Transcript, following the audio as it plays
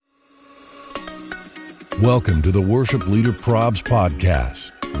Welcome to the Worship Leader Probs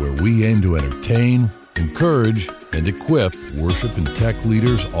podcast, where we aim to entertain, encourage, and equip worship and tech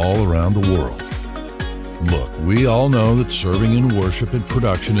leaders all around the world. Look, we all know that serving in worship and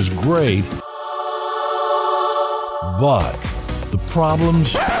production is great, but the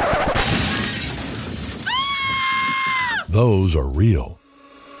problems, those are real.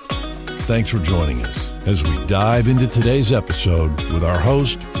 Thanks for joining us as we dive into today's episode with our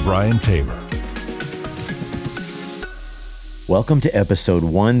host, Brian Tabor. Welcome to episode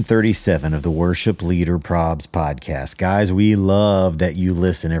 137 of the Worship Leader Probs podcast. Guys, we love that you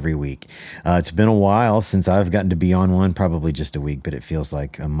listen every week. It's been a while since I've gotten to be on one, probably just a week, but it feels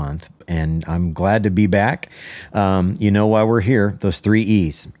like a month. And I'm glad to be back. You know why we're here, those 3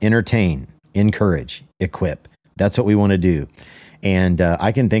 E's: entertain, encourage, equip. That's what we want to do. And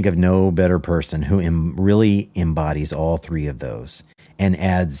I can think of no better person who really embodies all 3 of those and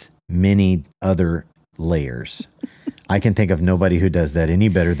adds many other layers. I can think of nobody who does that any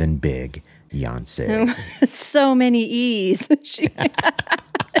better than Big Yonsei. So many E's.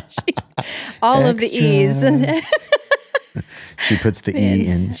 All of the E's. She puts the E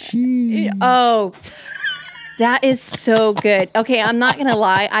in she. Oh, that is so good. Okay, I'm not going to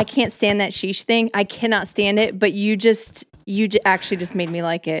lie. I can't stand that sheesh thing. I cannot stand it, but you actually just made me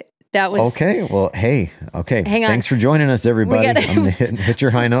like it. That was okay. Well, hey, okay. Hang on. Thanks for joining us, everybody. I'm going to hit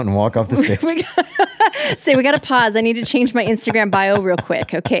your high note and walk off the stage. we got to pause. I need to change my Instagram bio real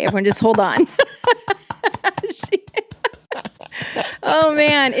quick. Okay, everyone, just hold on. Oh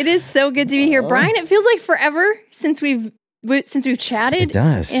man, it is so good to be here, Brian. It feels like forever since we've chatted. It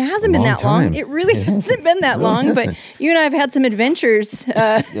does. It hasn't been that long. It really hasn't been that long, but you and I have had some adventures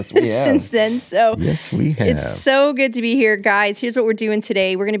yes, we have. Since then. So yes, we have. It's so good to be here, guys. Here's what we're doing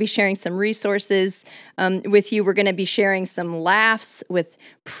today. We're going to be sharing some resources with you. We're going to be sharing some laughs with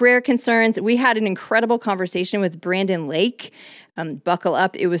prayer concerns. We had an incredible conversation with Brandon Lake. Buckle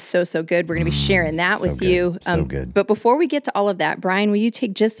up. It was so good. We're going to be sharing that with you. So good. But before we get to all of that, Brian, will you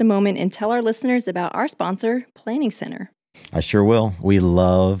take just a moment and tell our listeners about our sponsor, Planning Center? I sure will. We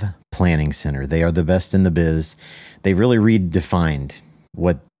love Planning Center. They are the best in the biz. They really redefined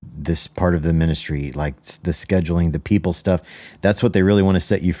what this part of the ministry, like the scheduling, the people stuff, that's what they really want to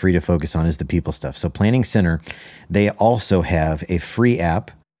set you free to focus on, is the people stuff. So Planning Center, they also have a free app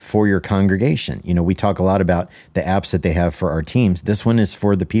for your congregation. You know, we talk a lot about the apps that they have for our teams. This one is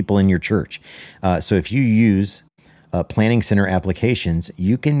for the people in your church. So if you use Planning Center applications,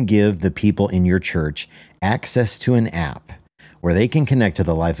 you can give the people in your church access to an app where they can connect to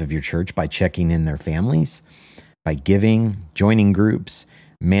the life of your church by checking in their families, by giving, joining groups,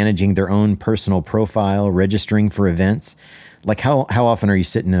 managing their own personal profile, registering for events. Like how often are you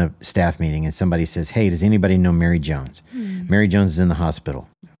sitting in a staff meeting and somebody says, "Hey, does anybody know Mary Jones? Mary Jones is in the hospital."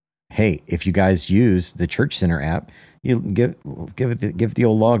 Hey, if you guys use the Church Center app, you give it the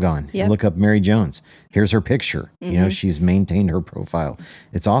old log on. Yep. You look up Mary Jones. Here's her picture. You know, she's maintained her profile.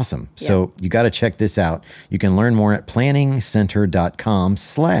 It's awesome. Yep. So you got to check this out. You can learn more at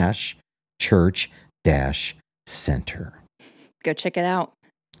planningcenter.com/church-center. Go check it out.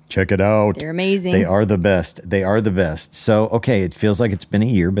 Check it out. They're amazing. They are the best. They are the best. So, okay, it feels like it's been a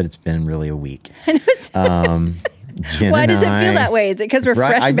year, but it's been really a week. Why does it feel that way? Is it because we're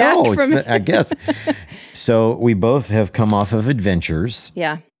fresh I back know, from I guess. So we both have come off of adventures.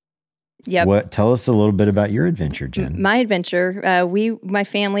 Yeah. Yep. Tell us a little bit about your adventure, Jen. My adventure, my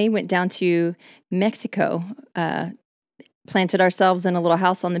family went down to Mexico, planted ourselves in a little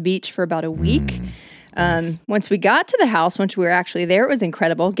house on the beach for about a week. Nice. Once we got to the house, once we were actually there, it was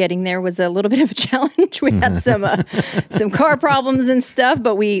incredible. Getting there was a little bit of a challenge. We had some car problems and stuff,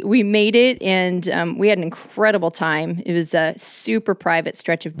 but we made it, and we had an incredible time. It was a super private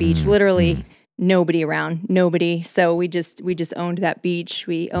stretch of beach, literally nobody around, nobody. So we just owned that beach.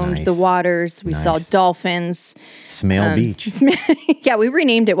 We owned the waters. We saw dolphins. Smale Beach. Yeah, we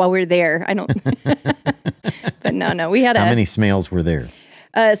renamed it while we were there. I don't, but no, we had How many smales were there?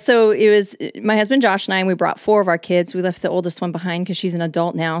 So it was my husband Josh and I, and we brought 4 of our kids. We left the oldest one behind because she's an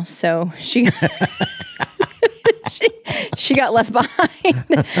adult now. So she she got left behind.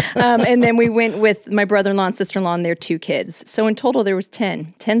 And then we went with my brother-in-law and sister-in-law and their 2 kids. So in total, there was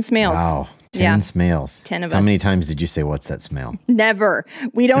 10 smales. Wow. 10 smales. 10 of us. How many times did you say, "What's that smell"? Never.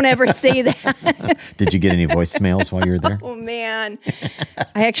 We don't ever say that. Did you get any voicemails while you were there? Oh, man.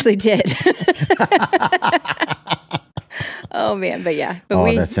 I actually did. Oh, man. But yeah.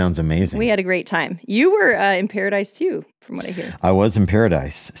 But that sounds amazing. We had a great time. You were in paradise too, from what I hear. I was in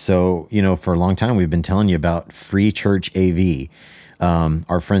paradise. So, for a long time, we've been telling you about Free Church AV.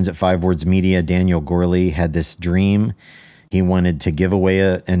 Our friends at Five Words Media, Daniel Gorley, had this dream. He wanted to give away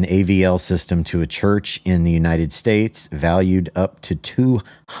an AVL system to a church in the United States, valued up to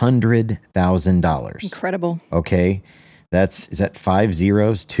 $200,000. Incredible. Okay. Is that 5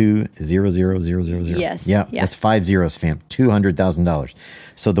 zeros? 200,000? Yes. Yeah, that's 5 zeros, fam. $200,000.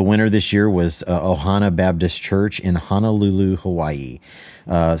 So the winner this year was Ohana Baptist Church in Honolulu, Hawaii.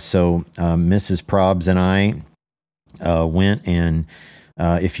 So Mrs. Probs and I went, and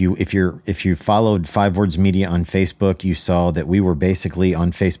if you followed Five Words Media on Facebook, you saw that we were basically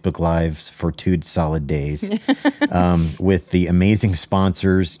on Facebook Lives for 2 solid days with the amazing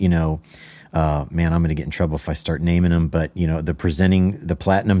sponsors. Man, I'm going to get in trouble if I start naming them, but the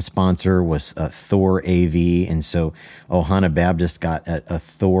platinum sponsor was Thor AV. And so Ohana Baptist got a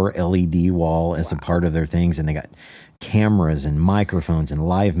Thor LED wall as a part of their things. And they got cameras and microphones and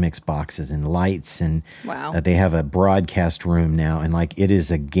live mix boxes and lights. And they have a broadcast room now. And it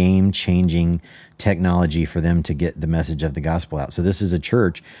is a game changing technology for them to get the message of the gospel out. So this is a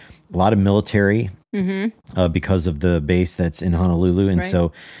church, a lot of military because of the base that's in Honolulu. And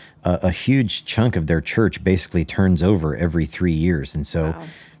so a huge chunk of their church basically turns over every 3 years. And so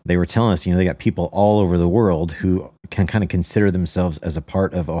they were telling us, they got people all over the world who can kind of consider themselves as a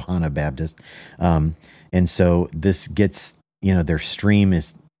part of Ohana Baptist. And so this gets, their stream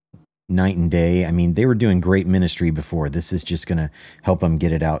is night and day. I mean, they were doing great ministry before. This is just going to help them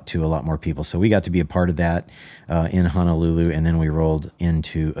get it out to a lot more people. So we got to be a part of that in Honolulu, and then we rolled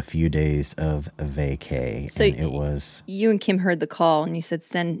into a few days of vacay. So and it was you and Kim heard the call, and you said,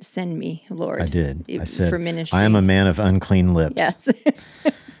 "Send me, Lord." I did. I said, for ministry. I am a man of unclean lips. Yes.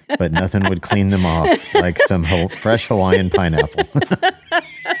 But nothing would clean them off like some fresh Hawaiian pineapple.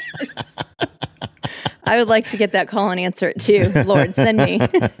 I would like to get that call and answer it too. Lord, send me.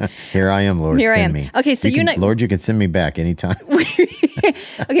 Here I am, Lord, send me. Okay, so Lord, you can send me back anytime.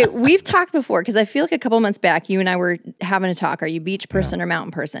 Okay, we've talked before, because I feel like a couple months back, you and I were having a talk. Are you beach person or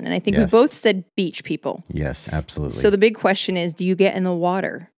mountain person? And I think we both said beach people. Yes, absolutely. So the big question is, do you get in the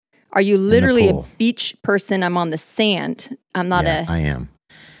water? Are you literally a beach person? I'm on the sand. I'm not I am.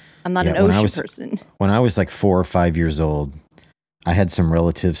 I'm not an ocean person. When I was like 4 or 5 years old, I had some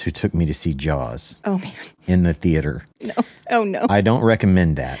relatives who took me to see Jaws. Oh, man. In the theater. No. Oh, no. I don't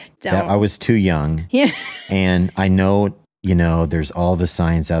recommend that. I was too young. Yeah. And I know, there's all the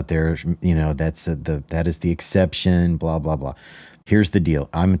signs out there, that is the exception, blah, blah, blah. Here's the deal.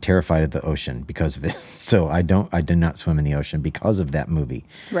 I'm terrified of the ocean because of it. So I do not swim in the ocean because of that movie.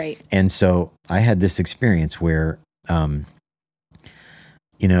 Right. And so I had this experience where,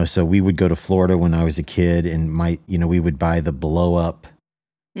 so we would go to Florida when I was a kid, and we would buy the blow up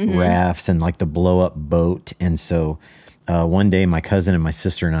rafts and the blow up boat. And so one day my cousin and my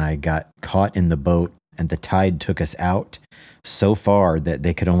sister and I got caught in the boat, and the tide took us out so far that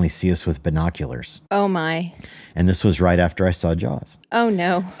they could only see us with binoculars. Oh my. And this was right after I saw Jaws. Oh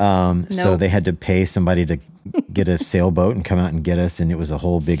no. So they had to pay somebody to get a sailboat and come out and get us, and it was a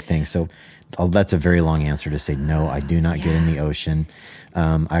whole big thing. So that's a very long answer to say, no, I do not get in the ocean.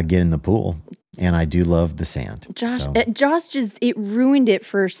 I get in the pool, and I do love the sand. Jaws it ruined it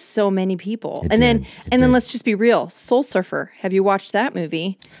for so many people. Then let's just be real. Soul Surfer. Have you watched that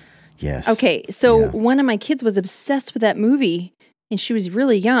movie? Yes. Okay. So one of my kids was obsessed with that movie, and she was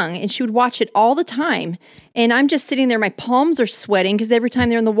really young, and she would watch it all the time. And I'm just sitting there, my palms are sweating because every time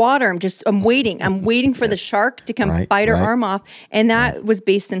they're in the water, I'm waiting. I'm waiting for the shark to come bite her arm off. And that was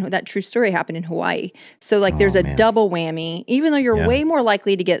based in that true story happened in Hawaii. So there's a double whammy. Even though you're way more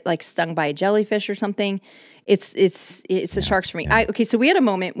likely to get stung by a jellyfish or something, it's the sharks for me. Okay, so we had a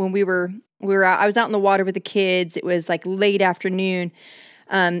moment when we were out, I was out in the water with the kids. It was late afternoon,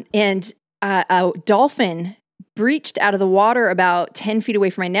 and a dolphin breached out of the water about 10 feet away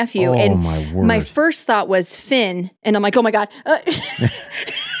from my nephew. Oh, and my word. My first thought was Finn. And I'm like, oh my God.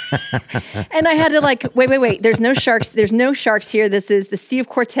 And I had to wait. There's no sharks. There's no sharks here. This is the Sea of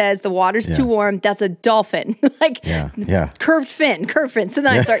Cortez. The water's too warm. That's a dolphin. Curved fin. So then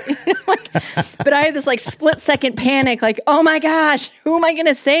I start, but I had this split second panic, oh my gosh, who am I going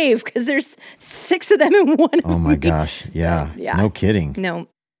to save? Because there's 6 of them in one. Oh my gosh. Yeah. No kidding. No.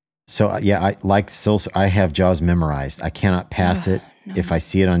 So I have Jaws memorized. I cannot pass it if I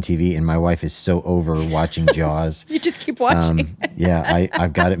see it on TV, and my wife is so over watching Jaws. You just keep watching.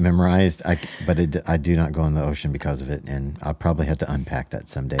 I've got it memorized. But I do not go in the ocean because of it, and I'll probably have to unpack that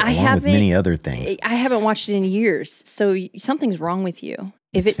someday, along with many other things. I haven't watched it in years, so something's wrong with you.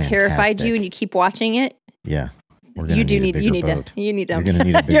 If it terrified you and you keep watching it, you need a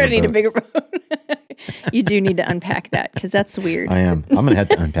bigger boat. You do need to unpack that, because that's weird. I am. I'm going to have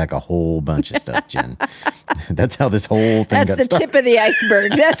to unpack a whole bunch of stuff, Jen. That's how this whole thing got started. That's the tip of the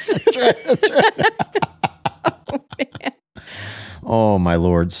iceberg. That's right. That's right. Oh, man. Oh, my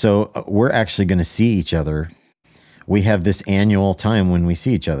Lord. So we're actually going to see each other. We have this annual time when we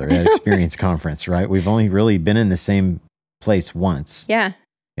see each other at Experience Conference, right? We've only really been in the same place once. Yeah.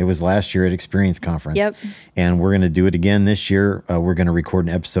 It was last year at Experience Conference. Yep. And we're going to do it again this year. We're going to record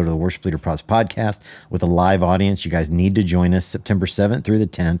an episode of the Worship Leader Probs podcast with a live audience. You guys need to join us September 7th through the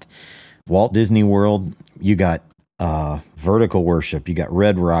 10th. Walt Disney World, you got Vertical Worship. You got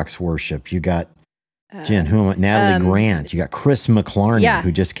Red Rocks Worship. You got Natalie Grant. You got Chris McClarney,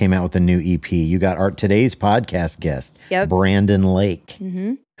 who just came out with a new EP. You got today's podcast guest, Brandon Lake,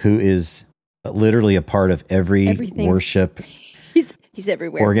 who is literally a part of everything. Worship He's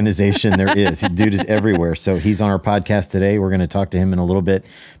everywhere. Organization there is. Dude is everywhere. So he's on our podcast today. We're going to talk to him in a little bit,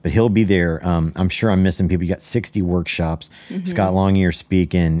 but he'll be there. I'm sure I'm missing people. You got 60 workshops. Scott Longear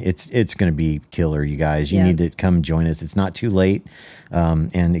speaking. It's going to be killer, you guys. You need to come join us. It's not too late.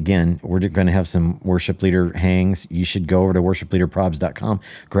 And again, we're going to have some worship leader hangs. You should go over to worshipleaderprobs.com,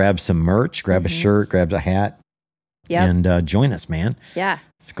 grab some merch, grab a shirt, grab a hat. And join us, man. Yeah.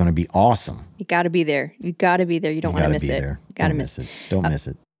 It's going to be awesome. You got to be there. You got to be there. You don't want to miss it. You got to miss it. Don't miss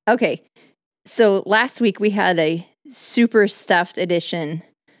it. Okay. So last week we had a super stuffed edition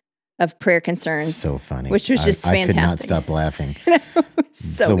of Prayer Concerns. So funny. Which was just fantastic. I could not stop laughing.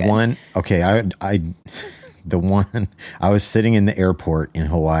 So good. I was sitting in the airport in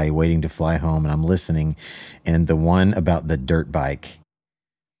Hawaii waiting to fly home, and I'm listening, and the one about the dirt bike.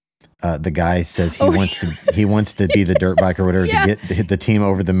 The guy says he wants to be the dirt bike or whatever to get the team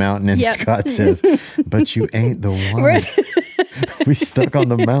over the mountain, and Scott says, "But you ain't the one." We stuck on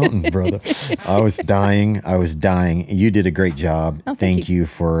the mountain, brother. I was dying. You did a great job. Oh, thank you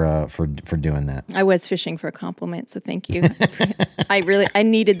for doing that. I was fishing for a compliment, so thank you. I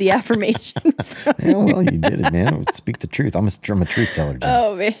needed the affirmation. Yeah, well, you did it, man. Speak the truth. I'm a truth teller, Jim.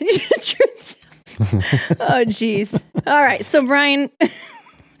 Oh man, truth. Oh geez. All right, so Brian.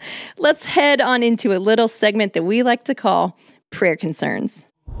 Let's head on into a little segment that we like to call Prayer Concerns.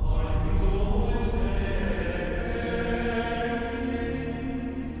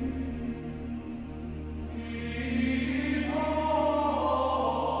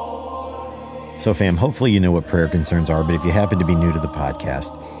 So, fam, hopefully you know what prayer concerns are, but if you happen to be new to the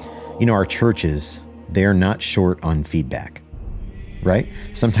podcast, our churches, they're not short on feedback, right?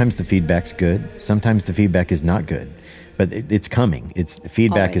 Sometimes the feedback's good. Sometimes the feedback is not good. But it's coming.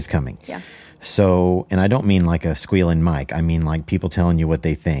 Feedback Always. Is coming. Yeah. So, and I don't mean like a squealing mic. I mean like people telling you what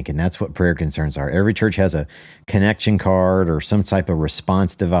they think. And that's what prayer concerns are. Every church has a connection card or some type of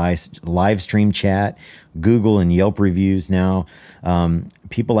response device, live stream chat, Google and Yelp reviews now.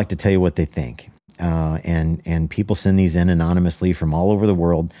 People like to tell you what they think. And people send these in anonymously from all over the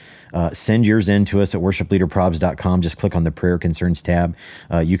world. Send yours in to us at worshipleaderprobs.com. Just click on the prayer concerns tab.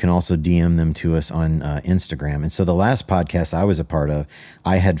 You can also DM them to us on Instagram. And so the last podcast I was a part of,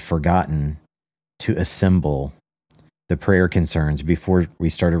 I had forgotten to assemble the prayer concerns before we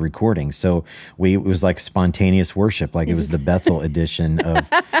started recording. So it was like spontaneous worship, like it was the Bethel edition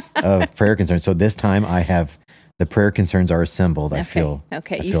of prayer concerns. So this time I have the prayer concerns are assembled. Okay. I feel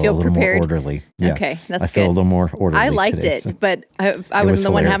you a feel little prepared. more orderly. Yeah. Okay, that's I feel good. a little more orderly. I liked today, it, so. but I wasn't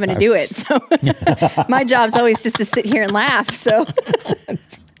the one having to do it. So my job's always just to sit here and laugh. So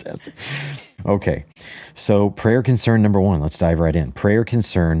that's fantastic. Okay, so prayer concern number 1. Let's dive right in. Prayer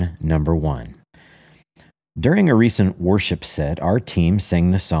concern number 1. During a recent worship set, our team sang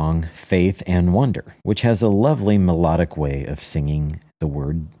the song Faith and Wonder, which has a lovely melodic way of singing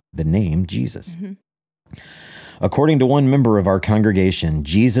the name Jesus. Mm-hmm. According to one member of our congregation,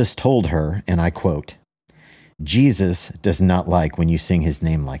 Jesus told her, and I quote, "Jesus does not like when you sing his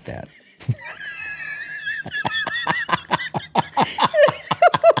name like that."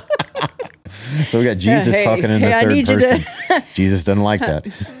 So we got Jesus talking in the third person. Jesus doesn't like that.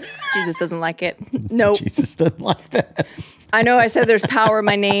 Jesus doesn't like it. Nope. Jesus doesn't like that. I know I said there's power in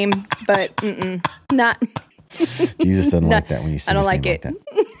my name, but not. Jesus doesn't like that when you sing I don't his like name it. like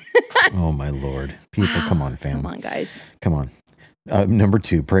that. Oh, my Lord. People, come on, fam. Come on, guys. Come on. Number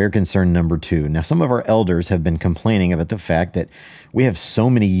 2, prayer concern number 2. Now, some of our elders have been complaining about the fact that we have so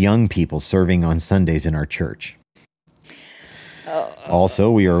many young people serving on Sundays in our church.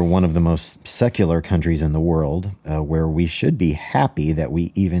 Also, we are one of the most secular countries in the world where we should be happy that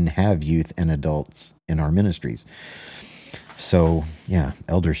we even have youth and adults in our ministries. So, yeah,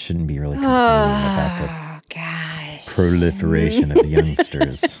 elders shouldn't be really complaining about the proliferation of the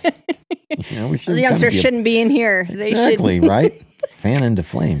youngsters. Those youngsters shouldn't be in here. Exactly, right? Fan into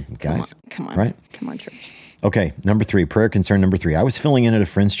flame, guys. Come on. Right? Come on, church. Okay, number 3, prayer concern number 3. I was filling in at a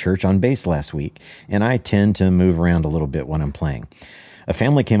friend's church on bass last week, and I tend to move around a little bit when I'm playing. A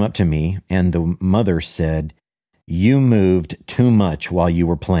family came up to me, and the mother said, You moved too much while you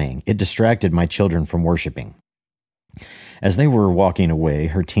were playing. It distracted my children from worshiping. As they were walking away,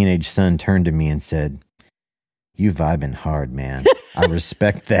 her teenage son turned to me and said, "You vibing hard, man. I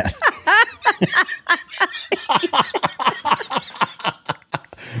respect that."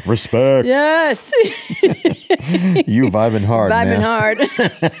 Respect. Yes. You vibing hard, Vibing man. hard.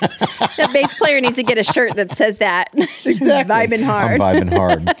 That bass player needs to get a shirt that says that. Exactly. Vibing hard. I'm vibing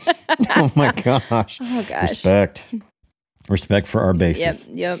hard. Oh my gosh. Oh, gosh. Respect. Respect for our basis.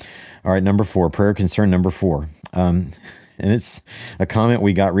 Yep. All right, number 4, prayer concern number 4. And it's a comment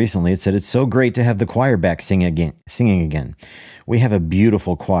we got recently. It said, "It's so great to have the choir back singing again. We have a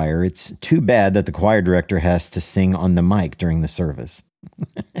beautiful choir. It's too bad that the choir director has to sing on the mic during the service."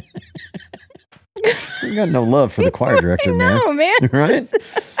 You got no love for the choir director, man. No, man. Right?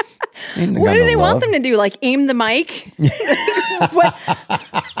 What do they want them to do? Like aim the mic? What?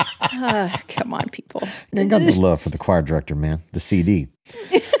 Come on, people. Ain't got no love for the choir director, man. The CD.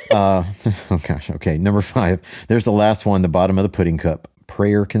 Oh gosh. Okay. Number 5. There's the last one, the bottom of the pudding cup.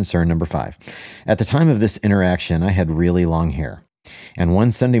 Prayer concern number 5. At the time of this interaction, I had really long hair. And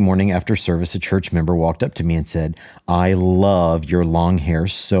one Sunday morning after service, a church member walked up to me and said, "I love your long hair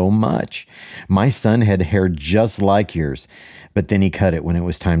so much. My son had hair just like yours, but then he cut it when it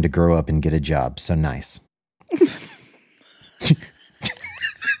was time to grow up and get a job. So nice."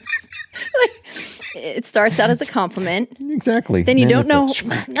 It starts out as a compliment. Exactly. Then you And don't know. it's a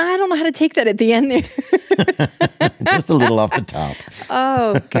schmack. I don't know how to take that at the end there. Just a little off the top.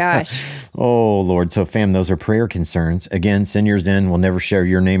 Oh, gosh. Oh, Lord. So, fam, those are prayer concerns. Again, send yours in. We'll never share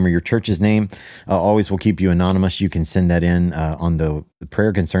your name or your church's name. Always will keep you anonymous. You can send that in on the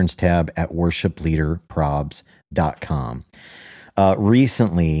prayer concerns tab at worshipleaderprobs.com.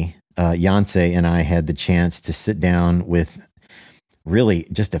 Recently, Yancey and I had the chance to sit down with really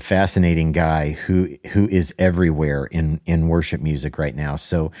just a fascinating guy who is everywhere in worship music right now.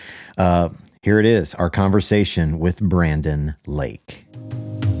 So here it is, our conversation with Brandon Lake.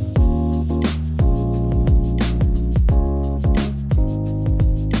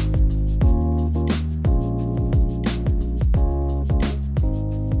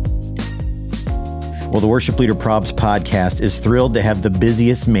 Well, the Worship Leader Probs podcast is thrilled to have the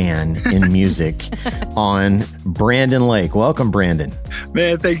busiest man in music on, Brandon Lake. Welcome, Brandon.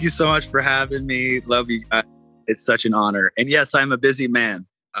 Man, thank you so much for having me. Love you guys. It's such an honor. And yes, I'm a busy man.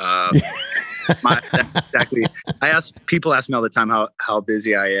 Exactly. People ask me all the time how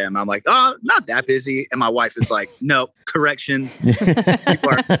busy I am. I'm like, "Oh, not that busy." And my wife is like, "No, correction.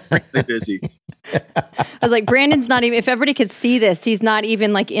 People are really busy." I was like, Brandon's not even, if everybody could see this, he's not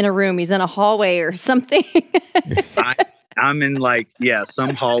even like in a room. He's in a hallway or something. I'm in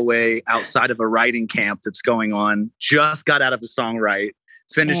some hallway outside of a writing camp that's going on. Just got out of a song write,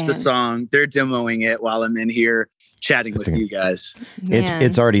 finished the song. They're demoing it while I'm in here chatting with you guys.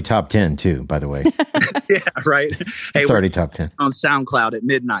 It's already top 10 too, by the way. Yeah, right. Hey, it's already top 10 on SoundCloud at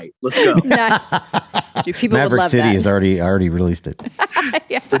midnight. Let's go. Nice. Dude, people Maverick would love City that. has already released it.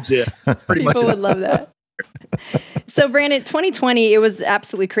 Yeah. Legit. Pretty much. People would love that. So, Brandon, 2020, it was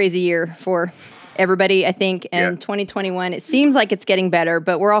absolutely crazy year for everybody, I think. And 2021, it seems like it's getting better,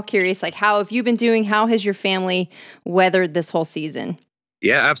 but we're all curious, like, how have you been doing? How has your family weathered this whole season?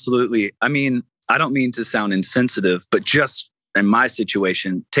 Yeah, absolutely. I mean, I don't mean to sound insensitive, but just in my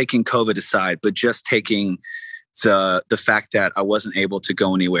situation, taking COVID aside, but just taking the fact that I wasn't able to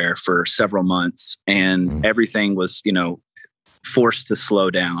go anywhere for several months and everything was, forced to slow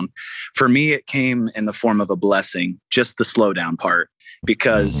down. For me, it came in the form of a blessing, just the slowdown part,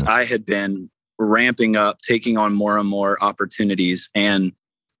 because I had been ramping up, taking on more and more opportunities, and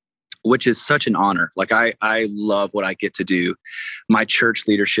which is such an honor. Like I love what I get to do. My church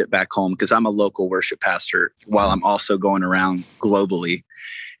leadership back home, because I'm a local worship pastor while I'm also going around globally.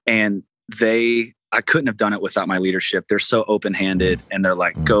 And I couldn't have done it without my leadership. They're so open-handed and they're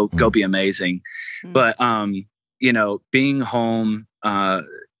like, go be amazing. But, being home, all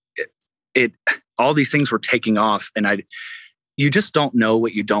these things were taking off and you just don't know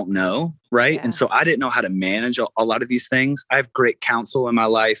what you don't know. Right. Yeah. And so I didn't know how to manage a lot of these things. I have great counsel in my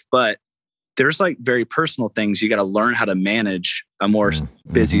life, but there's like very personal things. You got to learn how to manage a more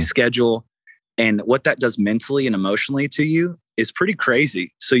busy schedule. And what that does mentally and emotionally to you is pretty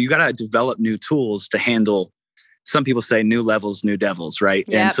crazy. So you got to develop new tools to handle, some people say new levels, new devils, right?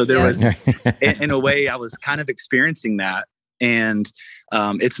 Yep, and so there was, in a way, I was kind of experiencing that. And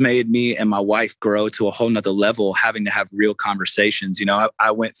it's made me and my wife grow to a whole nother level, having to have real conversations. I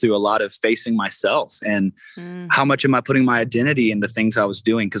went through a lot of facing myself and how much am I putting my identity in the things I was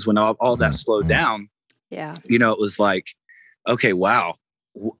doing? Because when all that slowed down, it was like, okay, wow.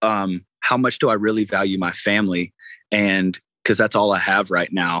 how much do I really value my family? And because that's all I have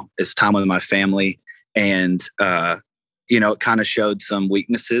right now is time with my family. And, it kind of showed some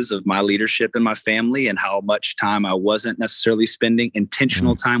weaknesses of my leadership in my family and how much time I wasn't necessarily spending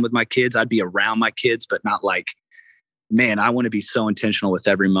intentional time with my kids. I'd be around my kids, but not like, man, I want to be so intentional with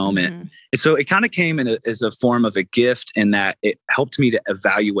every moment. Mm-hmm. And so it kind of came in as a form of a gift in that it helped me to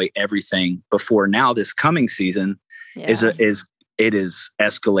evaluate everything before now this coming season is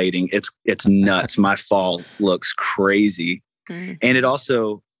escalating. It's nuts. My fall looks crazy. Mm-hmm. And it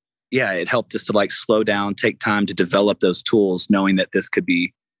also, it helped us to like slow down, take time to develop those tools, knowing that this could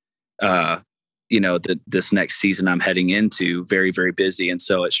be, this next season I'm heading into very, very busy. And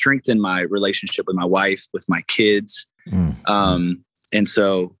so it strengthened my relationship with my wife, with my kids. Mm-hmm. And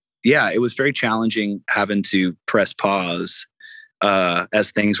so, it was very challenging having to press pause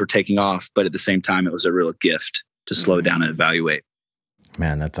as things were taking off. But at the same time, it was a real gift to slow down and evaluate.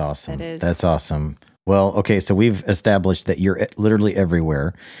 Man, that's awesome. That's awesome. Well, okay, so we've established that you're literally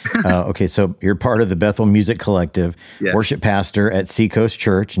everywhere. Okay, so you're part of the Bethel Music Collective, worship pastor at Seacoast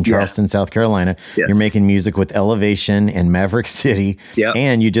Church in Charleston, South Carolina. Yes. You're making music with Elevation and Maverick City,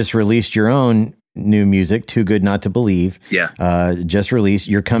 and you just released your own new music, Too Good Not to Believe. Just released.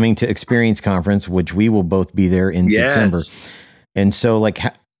 You're coming to Experience Conference, which we will both be there in September. And so, like,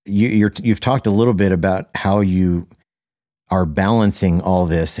 you've talked a little bit about how you are balancing all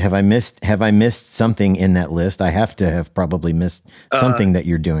this. Have I missed something in that list? I have to have probably missed something that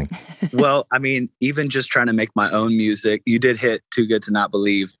you're doing. Well, I mean, even just trying to make my own music, you did hit Too Good to Not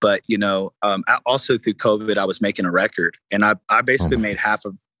Believe, but also through COVID, I was making a record, and I basically made half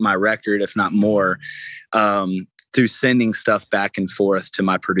of my record, if not more, through sending stuff back and forth to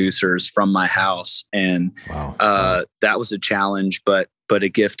my producers from my house. And that was a challenge, but a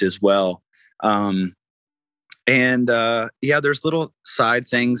gift as well. There's little side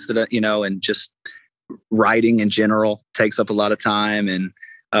things that, and just writing in general takes up a lot of time. And,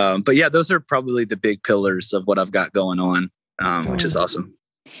 those are probably the big pillars of what I've got going on, which is awesome.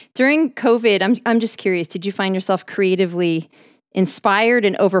 During COVID, I'm just curious, did you find yourself creatively inspired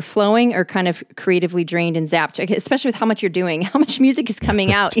and overflowing, or kind of creatively drained and zapped, especially with how much you're doing, how much music is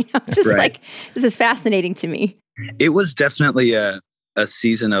coming out? Like, this is fascinating to me. It was definitely a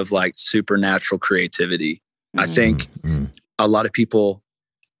season of like supernatural creativity. I think a lot of people,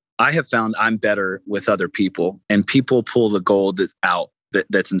 I have found I'm better with other people, and people pull the gold that's out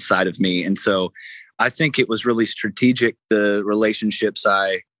that's inside of me. And so I think it was really strategic, the relationships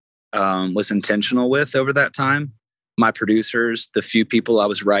I was intentional with over that time. My producers, the few people I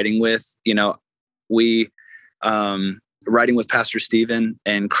was writing with, we writing with Pastor Stephen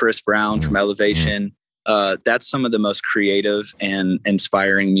and Chris Brown from Elevation. That's some of the most creative and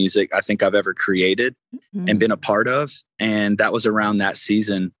inspiring music I think I've ever created and been a part of. And that was around that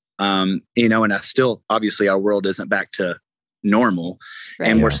season. And I still, obviously our world isn't back to normal,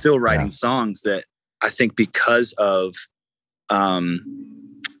 and we're still writing songs that I think because of,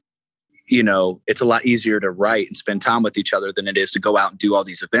 it's a lot easier to write and spend time with each other than it is to go out and do all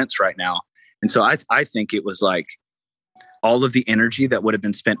these events right now. And so I think it was like all of the energy that would have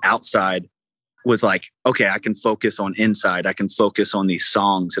been spent outside was like, okay, I can focus on inside. I can focus on these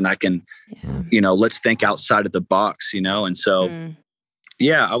songs, and I can, let's think outside of the box, And so,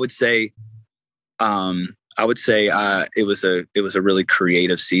 I would say it was a really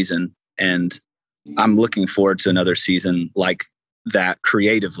creative season, and I'm looking forward to another season like that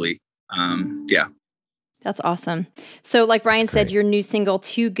creatively. That's awesome. So like Brian said, your new single,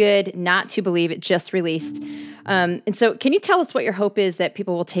 Too Good Not to Believe, it just released. And so can you tell us what your hope is that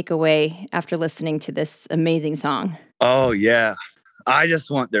people will take away after listening to this amazing song? Oh, yeah. I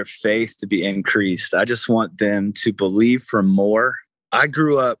just want their faith to be increased. I just want them to believe for more. I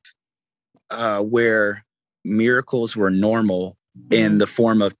grew up where miracles were normal in the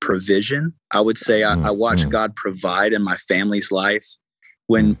form of provision. I would say I watched God provide in my family's life.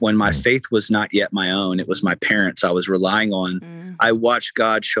 When my faith was not yet my own, it was my parents I was relying on. I watched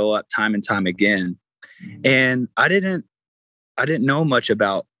God show up time and time again. And I didn't know much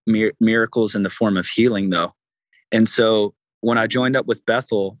about miracles in the form of healing, though. And so when I joined up with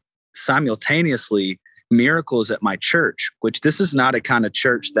Bethel, simultaneously, miracles at my church, which this is not a kind of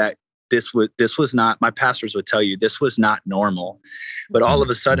church that this was not, my pastors would tell you, this was not normal. But all of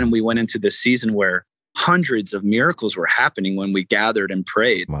a sudden, we went into this season where hundreds of miracles were happening when we gathered and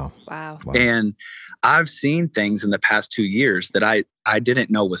prayed. Wow. And I've seen things in the past 2 years that I didn't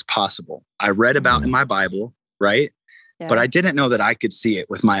know was possible. I read about in my Bible, right? Yeah. But I didn't know that I could see it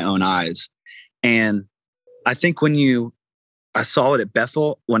with my own eyes. And I think when you I saw it at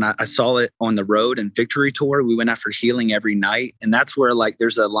Bethel when I saw it on the road and Victory Tour. We went after healing every night. And that's where like,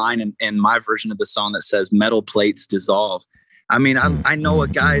 there's a line in my version of the song that says metal plates dissolve. I mean, I know a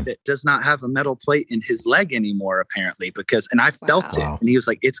guy that does not have a metal plate in his leg anymore, apparently, and I felt it. And he was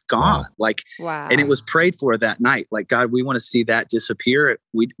like, it's gone. Like, and it was prayed for that night. Like, God, we want to see that disappear.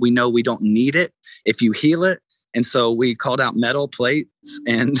 We know we don't need it if you heal it. And so we called out metal plates,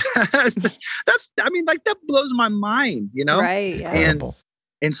 and that blows my mind, you know? Right. Yeah.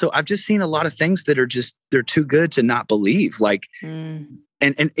 And so I've just seen a lot of things that are they're too good to not believe. Like, and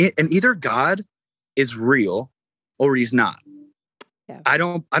either God is real or he's not. Yeah. I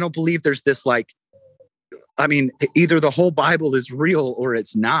don't believe there's this like, I mean, either the whole Bible is real or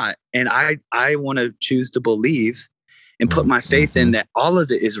it's not. And I want to choose to believe and put my faith in that all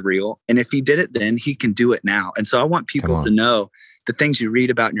of it is real. And if he did it then, he can do it now. And so I want people to know the things you read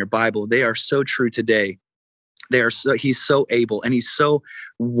about in your Bible, they are so true today. He's so able, and he so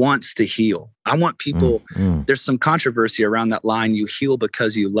wants to heal. I want people, there's some controversy around that line, you heal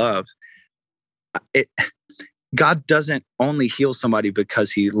because you love. God doesn't only heal somebody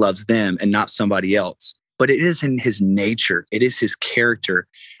because he loves them and not somebody else, but it is in his nature. It is his character.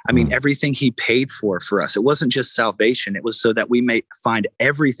 I mean, everything he paid for us. It wasn't just salvation. It was so that we may find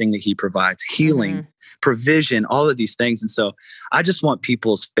everything that he provides, healing, provision, all of these things. And so I just want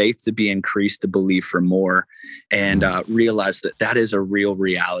people's faith to be increased, to believe for more, and realize that is a real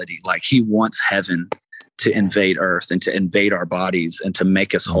reality. Like, he wants heaven to invade earth and to invade our bodies and to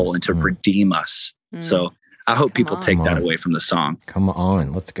make us whole and to redeem us. So I hope people take that away from the song. Come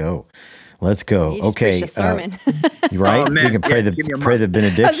on, let's go. Okay. Sermon. Right? Oh, man. We can pray the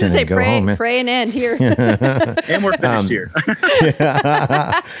benediction and go home. Man. Pray and end here. And we're finished here.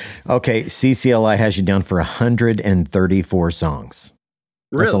 Okay, CCLI has you down for 134 songs.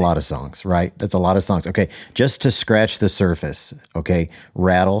 Really? That's a lot of songs, right? That's a lot of songs. Okay, just to scratch the surface, okay?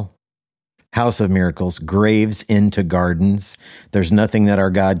 Rattle, House of Miracles, Graves into Gardens, There's Nothing That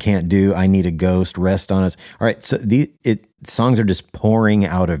Our God Can't Do, I Need a Ghost, Rest on Us. All right, so songs are just pouring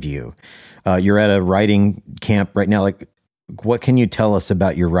out of you. You're at a writing camp right now. Like, what can you tell us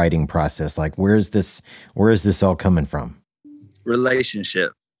about your writing process? Like, where is this all coming from?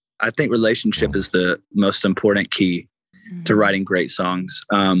 Relationship. I think relationship is the most important key to writing great songs.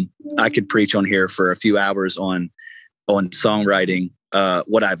 I could preach on here for a few hours on songwriting.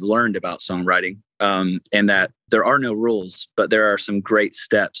 What I've learned about songwriting, and that there are no rules, but there are some great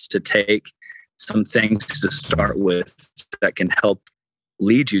steps to take, some things to start with that can help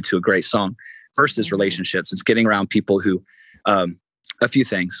lead you to a great song. First is relationships. It's getting around people who, a few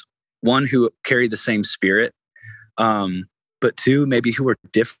things. One, who carry the same spirit, but two, maybe who are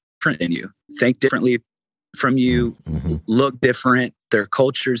different than you, think differently from you, look different, their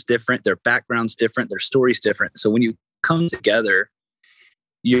culture's different, their background's different, their story's different. So when you come together,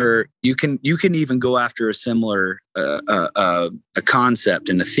 you can even go after a similar a concept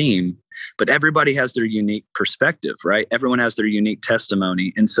and a theme, but everybody has their unique perspective, right? Everyone has their unique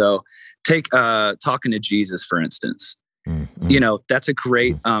testimony. And so take Talking to Jesus, for instance. You know, that's a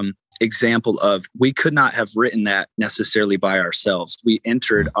great example of, we could not have written that necessarily by ourselves. We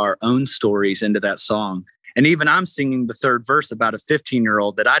entered our own stories into that song. And even I'm singing the third verse about a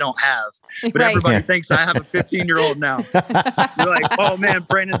 15-year-old that I don't have, but everybody thinks I have a 15-year-old now. You're like, oh man,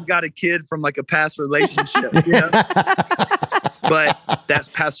 Brandon's got a kid from like a past relationship. You know? But that's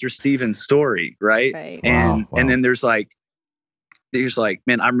Pastor Stephen's story, right? And then there's like,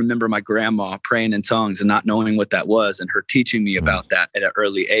 man, I remember my grandma praying in tongues and not knowing what that was, and her teaching me about that at an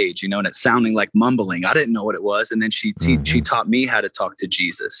early age, you know, and it sounding like mumbling. I didn't know what it was. And then she taught me how to talk to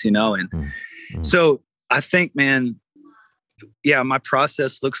Jesus, you know? And so I think, man, my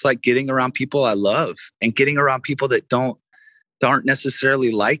process looks like getting around people I love and getting around people that aren't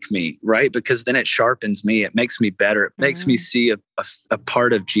necessarily like me, right? Because then it sharpens me. It makes me better. It makes me see a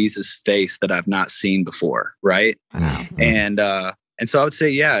part of Jesus' face that I've not seen before, right? And so I would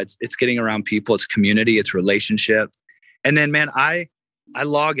say, it's getting around people. It's community. It's relationship. And then, man, I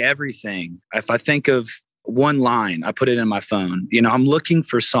log everything. If I think of one line, I put it in my phone. You know, I'm looking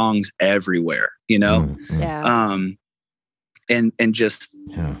for songs everywhere, you know? And just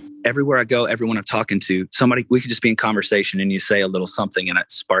everywhere I go, everyone I'm talking to, we could just be in conversation and you say a little something and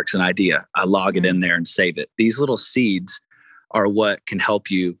it sparks an idea. I log it in there and save it. These little seeds are what can help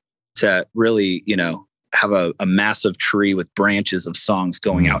you to really, you know, have a massive tree with branches of songs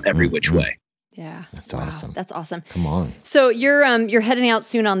going out every which way. Yeah. That's awesome. That's awesome. Come on. So you're heading out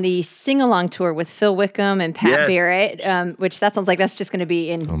soon on the sing-along tour with Phil Wickham and Pat Barrett, which that sounds like that's just going to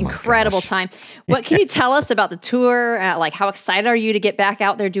be an incredible time. What can you tell us about the tour? Like, how excited are you to get back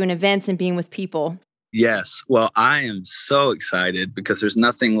out there doing events and being with people? Yes. Well, I am so excited because there's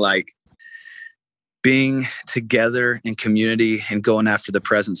nothing like being together in community and going after the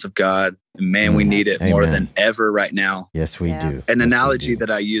presence of God. And man, we need it more than ever right now. Yes, we do. An analogy that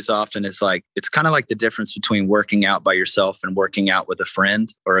I use often is like, it's kind of like the difference between working out by yourself and working out with a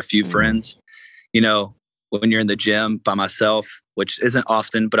friend or a few friends. You know, when you're in the gym by myself, which isn't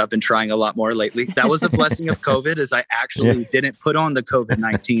often, but I've been trying a lot more lately. That was a blessing of COVID, is I actually didn't put on the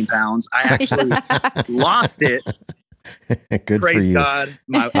COVID-19 pounds. I actually lost it. Good Praise for you. God.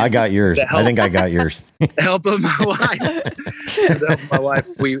 I got yours. I think I got yours. Help of my wife. The help of my wife.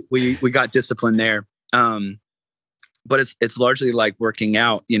 We got discipline there. But it's largely like working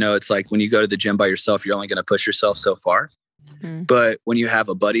out. You know, it's like when you go to the gym by yourself, you're only going to push yourself so far. But when you have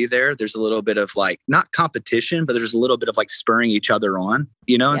a buddy there, there's a little bit of like, not competition, but there's a little bit of like spurring each other on,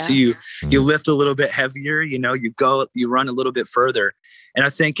 you know? And so you lift a little bit heavier, you know, you run a little bit further. And I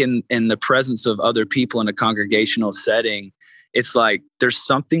think in the presence of other people in a congregational setting, it's like, there's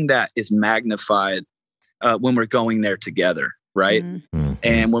something that is magnified when we're going there together. Right.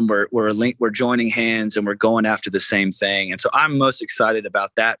 And when we're joining hands and we're going after the same thing. And so I'm most excited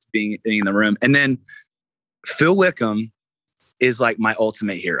about that, being in the room. And then Phil Wickham is like my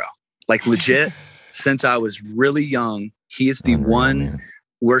ultimate hero. Like legit, since I was really young, he is the one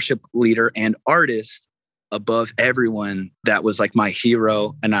worship leader and artist above everyone that was like my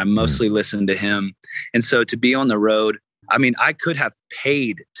hero. And I mostly listened to him. And so to be on the road, I mean, I could have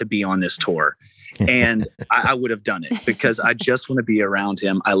paid to be on this tour and I would have done it because I just want to be around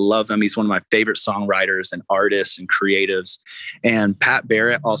him. I love him. He's one of my favorite songwriters and artists and creatives. And Pat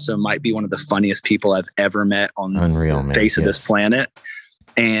Barrett also might be one of the funniest people I've ever met on the face of this planet.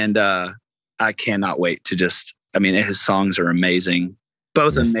 And I cannot wait to his songs are amazing.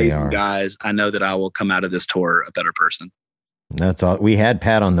 Both amazing guys. I know that I will come out of this tour a better person. That's all. We had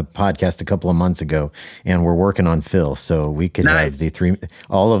Pat on the podcast a couple of months ago, and we're working on Phil, so we could have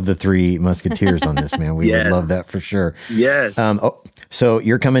all of the three Musketeers on this, man. We would love that for sure. Yes. So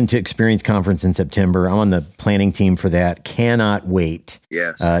you're coming to Experience Conference in September. I'm on the planning team for that. Cannot wait.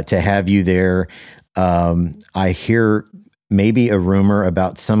 To have you there. I hear maybe a rumor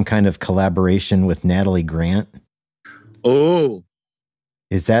about some kind of collaboration with Natalie Grant. Oh,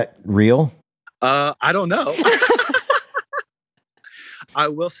 is that real? I don't know. I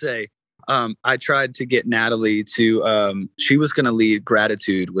will say, I tried to get Natalie to, she was going to lead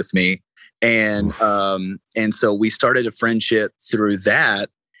Gratitude with me. And so we started a friendship through that.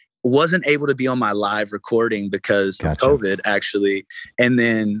 Wasn't able to be on my live recording because of COVID actually. And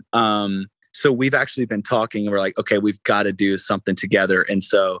then, so we've actually been talking and we're like, okay, we've got to do something together. And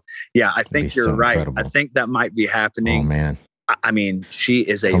so, yeah, I think you're right. Incredible. I think that might be happening. Oh man. I mean, she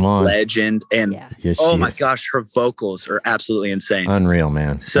is a legend, and my gosh, her vocals are absolutely insane. Unreal,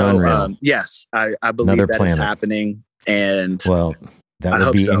 man. So, yes, I believe that is happening. And that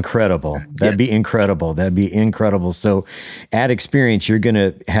would be incredible. That'd be incredible. That'd be incredible. So at Experience, you're going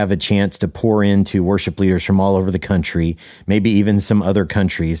to have a chance to pour into worship leaders from all over the country, maybe even some other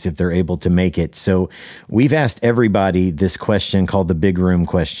countries if they're able to make it. So we've asked everybody this question called the big room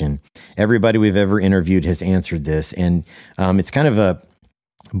question. Everybody we've ever interviewed has answered this. And it's kind of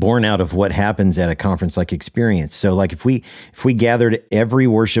born out of what happens at a conference like Experience. So like if we gathered every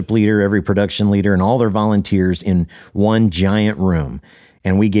worship leader, every production leader, and all their volunteers in one giant room,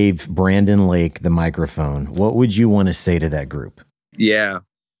 and we gave Brandon Lake the microphone, what would you want to say to that group? Yeah,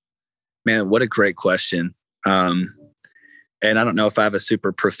 man, what a great question. And I don't know if I have a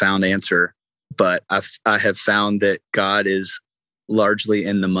super profound answer, but I have found that God is largely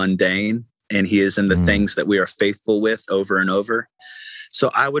in the mundane, and he is in the things that we are faithful with over and over. So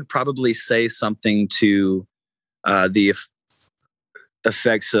I would probably say something to the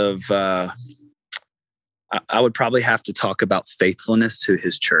effects of, I would probably have to talk about faithfulness to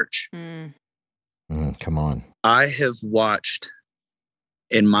his church. Come on. I have watched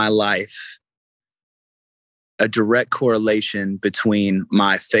in my life a direct correlation between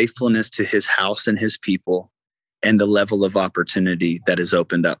my faithfulness to his house and his people and the level of opportunity that has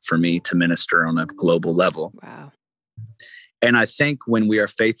opened up for me to minister on a global level. Wow. And I think when we are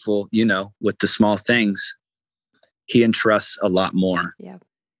faithful, with the small things, he entrusts a lot more. Yeah.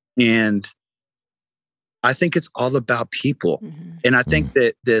 And I think it's all about people. And I think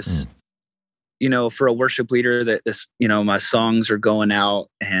that this, for a worship leader, that this, my songs are going out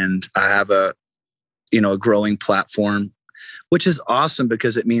and I have a growing platform, which is awesome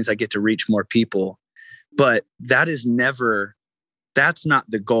because it means I get to reach more people. But that's not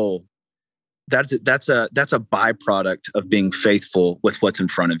the goal. That's a byproduct of being faithful with what's in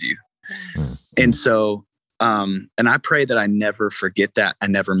front of you. And so, and I pray that I never forget that. I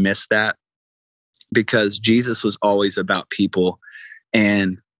never miss that. because Jesus was always about people.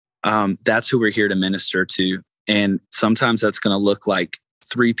 And that's who we're here to minister to. And sometimes that's going to look like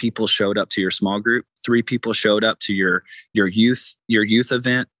 3 people showed up to your small group, 3 people showed up to your youth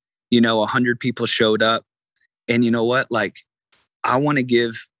event, 100 people showed up. And you know what? Like, I want to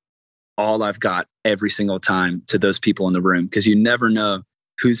give all I've got every single time to those people in the room, because you never know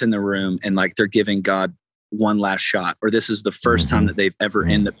who's in the room and like they're giving God one last shot, or this is the first time that they've ever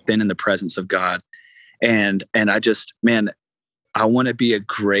been in the presence of God. And I just, man, I want to be a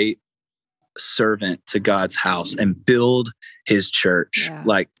great servant to God's house and build his church. Yeah.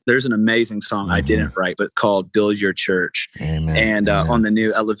 Like, there's an amazing song I didn't write, but called Build Your Church. Amen. And on the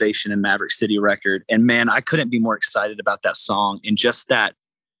new Elevation and Maverick City record. And man, I couldn't be more excited about that song and just that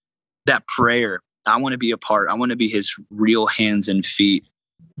prayer. I want to be a part. I want to be his real hands and feet.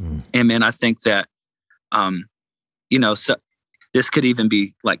 And man, I think that, so this could even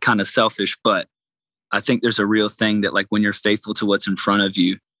be like kind of selfish, but I think there's a real thing that, like, when you're faithful to what's in front of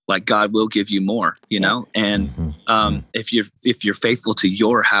you, like, God will give you more, and if you're faithful to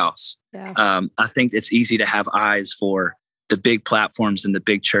your house, I think it's easy to have eyes for the big platforms and the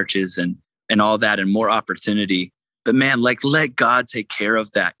big churches and all that and more opportunity. But man, like, let God take care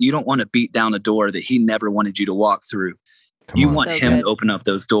of that. You don't want to beat down a door that he never wanted you to walk through. You want him to open up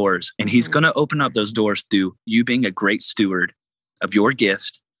those doors, and he's going to open up those doors through you being a great steward of your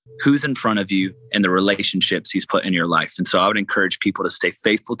gift, who's in front of you, and the relationships he's put in your life. And so I would encourage people to stay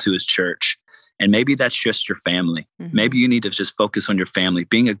faithful to his church. And maybe that's just your family. Maybe you need to just focus on your family,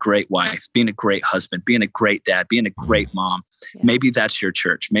 being a great wife, being a great husband, being a great dad, being a great mom. Maybe that's your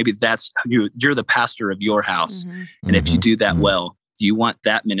church. Maybe that's you're the pastor of your house. And if you do that well, you want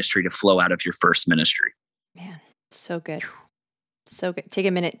that ministry to flow out of your first ministry. Man, so good. So good. Take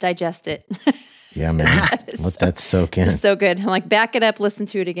a minute, digest it. Yeah, man. Let that soak in. So good. I'm like, back it up, listen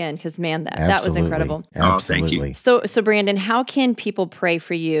to it again, because man, that was incredible. Absolutely. Oh, thank you. So Brandon, how can people pray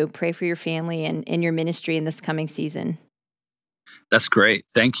for you, pray for your family and your ministry in this coming season? That's great.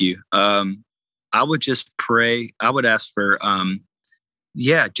 Thank you. I would just pray. I would ask for,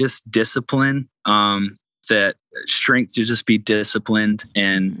 just discipline, that strength to just be disciplined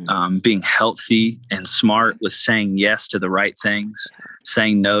and being healthy and smart with saying yes to the right things,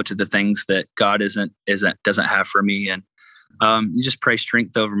 saying no to the things that God doesn't have for me. And you just pray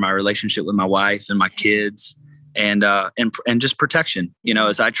strength over my relationship with my wife and my kids, and just protection,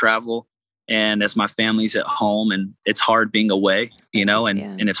 as I travel and as my family's at home, and it's hard being away,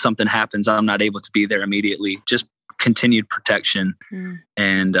 and if something happens, I'm not able to be there immediately. Just continued protection.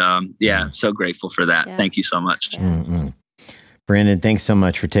 And so grateful for that. Thank you so much. Brandon, thanks so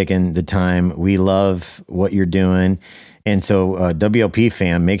much for taking the time. We love what you're doing. And so WLP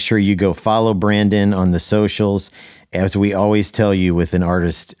fam, make sure you go follow Brandon on the socials. As we always tell you with an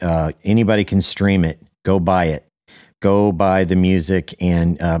artist, anybody can stream it. Go buy it. Go buy the music.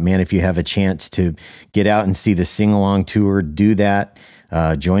 And man, if you have a chance to get out and see the sing-along tour, do that.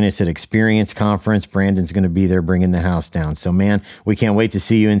 Join us at Experience Conference. Brandon's going to be there bringing the house down. So, man, we can't wait to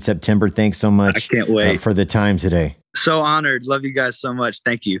see you in September. Thanks so much. I can't wait for the time today. So honored. Love you guys so much.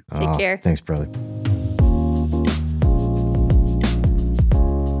 Thank you. Take care. Thanks, brother.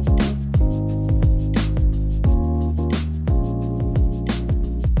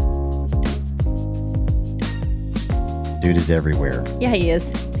 Dude is everywhere. Yeah, he is.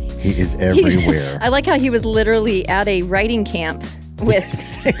 He is everywhere. I like how he was literally at a writing camp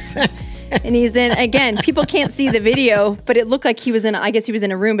with, and he's in, again, people can't see the video, but it looked like he was in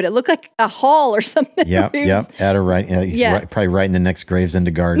a room, but it looked like a hall or something. Yep. At a he's probably writing the next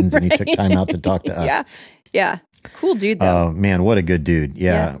Gravesend Gardens, and he took time out to talk to us. Yeah. Cool dude, though. Oh, man, what a good dude.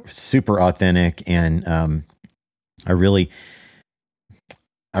 Yeah. Super authentic. And I really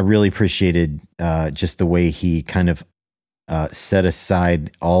appreciated just the way he kind of set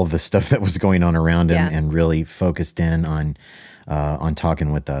aside all the stuff that was going on around him and really focused in on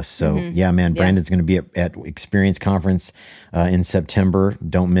talking with us. So man, Brandon's going to be at Experience Conference in September.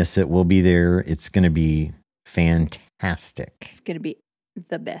 Don't miss it. We'll be there. It's going to be fantastic. It's going to be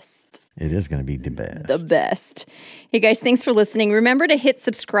the best. It is going to be the best. The best. Hey guys, thanks for listening. Remember to hit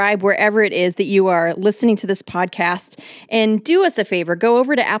subscribe wherever it is that you are listening to this podcast. And do us a favor, go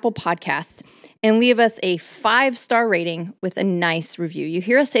over to Apple Podcasts and leave us a 5-star rating with a nice review. You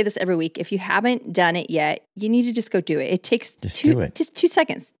hear us say this every week. If you haven't done it yet, you need to just go do it. It takes just 2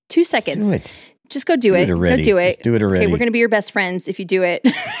 seconds. 2 seconds. Just do it. Just go do it. Go do it. Just do it. Just do it already. Okay, we're going to be your best friends if you do it.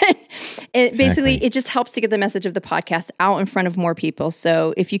 And basically, Exactly. it just helps to get the message of the podcast out in front of more people.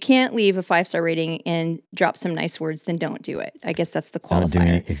 So if you can't leave a 5-star rating and drop some nice words, then don't do it. I guess that's the Not doing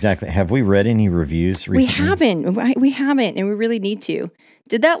qualifier. it. Exactly. Have we read any reviews recently? We haven't, and we really need to.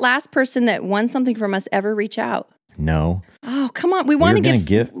 Did that last person that won something from us ever reach out? No. Oh, come on. We want to give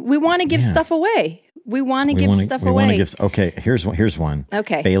Yeah. stuff away. We want to give stuff we wanna away. give. Okay, here's one.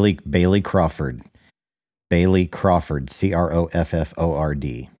 Okay. Bailey Crawford. Bailey Crawford,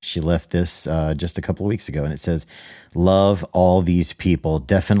 Crofford. She left this just a couple of weeks ago, and it says, "Love all these people.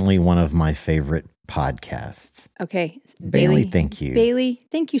 Definitely one of my favorite podcasts." Okay. Bailey, thank you. Bailey,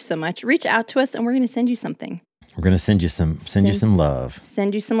 thank you so much. Reach out to us and we're going to send you something. We're gonna send you some love.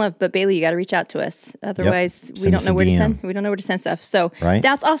 Send you some love. But Bailey, you got to reach out to us. Otherwise, we Send don't us know a where to DM. send. We don't know where to send stuff. So Right?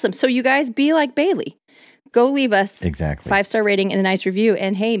 that's awesome. So you guys be like Bailey. Go leave us Exactly. 5-star rating and a nice review.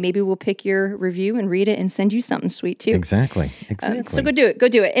 And hey, maybe we'll pick your review and read it and send you something sweet too. Exactly. So go do it. Go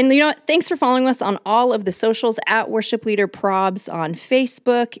do it. And you know what? Thanks for following us on all of the socials at Worship Leader Probs on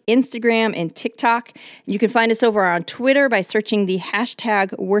Facebook, Instagram, and TikTok. You can find us over on Twitter by searching the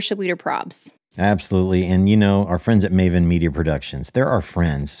hashtag Worship Leader Probs. Absolutely. And our friends at Maven Media Productions, they're our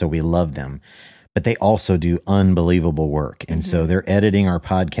friends, so we love them. But they also do unbelievable work. And so they're editing our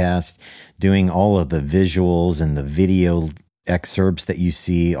podcast, doing all of the visuals and the video excerpts that you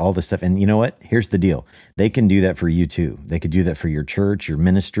see, all the stuff. And you know what? Here's the deal. They can do that for you too. They could do that for your church, your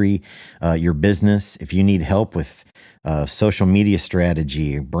ministry, your business. If you need help with social media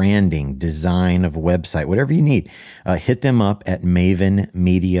strategy, branding, design of a website, whatever you need, hit them up at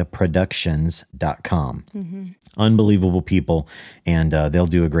mavenmediaproductions.com. Unbelievable people, and they'll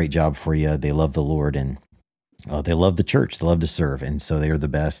do a great job for you. They love the Lord, and they love the church. They love to serve, and so they are the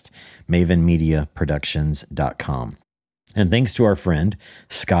best. mavenmediaproductions.com. And thanks to our friend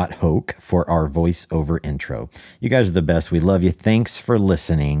Scott Hoke for our voiceover intro. You guys are the best. We love you. Thanks for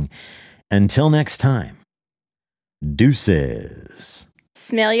listening. Until next time, deuces.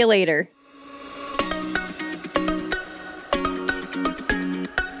 Smell you later.